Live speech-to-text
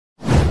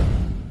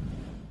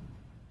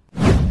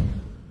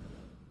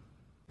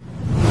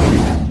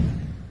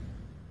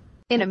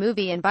In a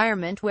movie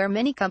environment where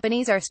many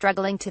companies are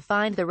struggling to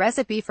find the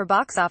recipe for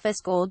box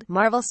office gold,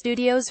 Marvel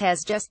Studios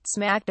has just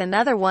smacked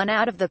another one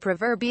out of the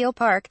proverbial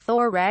park.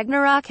 Thor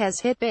Ragnarok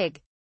has hit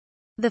big.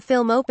 The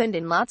film opened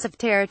in lots of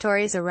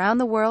territories around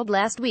the world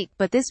last week,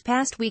 but this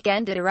past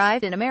weekend it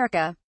arrived in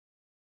America.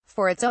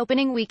 For its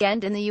opening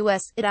weekend in the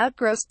US, it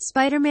outgrossed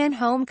Spider-Man: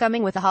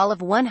 Homecoming with a haul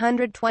of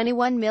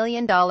 $121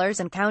 million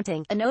and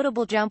counting, a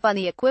notable jump on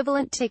the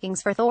equivalent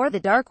takings for Thor: The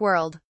Dark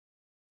World.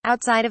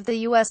 Outside of the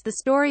US, the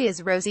story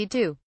is rosy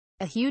too.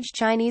 A huge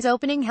Chinese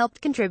opening helped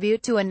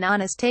contribute to an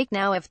honest take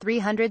now of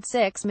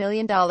 $306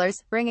 million,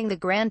 bringing the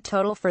grand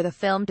total for the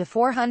film to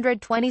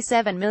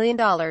 $427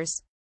 million.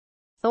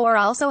 Thor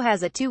also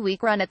has a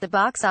 2-week run at the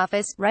box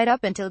office, right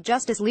up until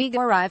Justice League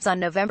arrives on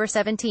November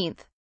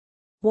 17th.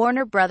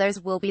 Warner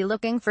Brothers will be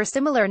looking for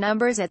similar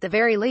numbers at the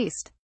very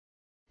least.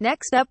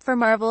 Next up for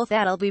Marvel,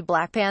 that'll be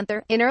Black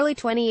Panther, in early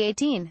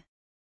 2018.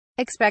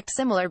 Expect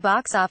similar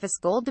box office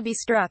gold to be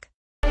struck.